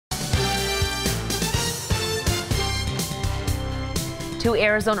Two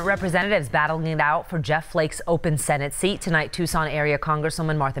Arizona representatives battling it out for Jeff Flake's open Senate seat. Tonight, Tucson area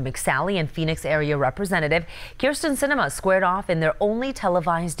Congresswoman Martha McSally and Phoenix area Representative Kirsten Sinema squared off in their only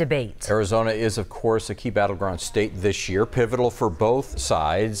televised debate. Arizona is, of course, a key battleground state this year, pivotal for both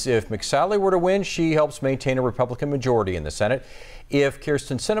sides. If McSally were to win, she helps maintain a Republican majority in the Senate. If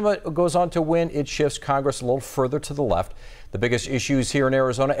Kirsten Sinema goes on to win, it shifts Congress a little further to the left. The biggest issues here in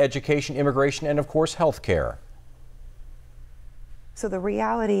Arizona: education, immigration, and of course, health care. So the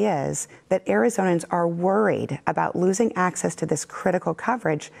reality is that Arizonans are worried about losing access to this critical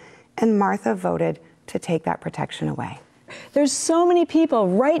coverage, and Martha voted to take that protection away. There's so many people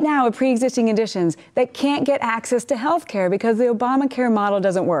right now with pre-existing conditions that can't get access to health care because the Obamacare model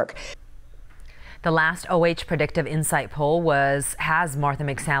doesn't work. The last OH Predictive Insight poll has Martha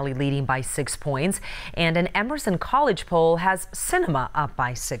McSally leading by 6 points, and an Emerson College poll has Sinema up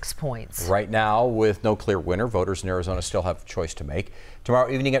by 6 points. Right now, with no clear winner, voters in Arizona still have a choice to make. Tomorrow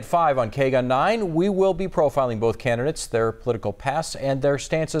evening at 5 on KGUN 9, we will be profiling both candidates, their political pasts, and their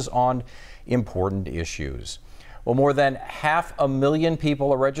stances on important issues. Well, more than 500,000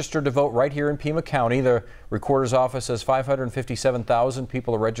 people are registered to vote right here in Pima County. The recorder's office says 557,000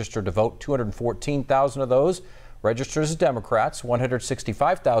 people are registered to vote. 214,000 of those registered as Democrats,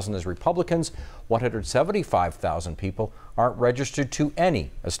 165,000 as Republicans, 175,000 people aren't registered to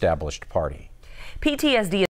any established party. PTSD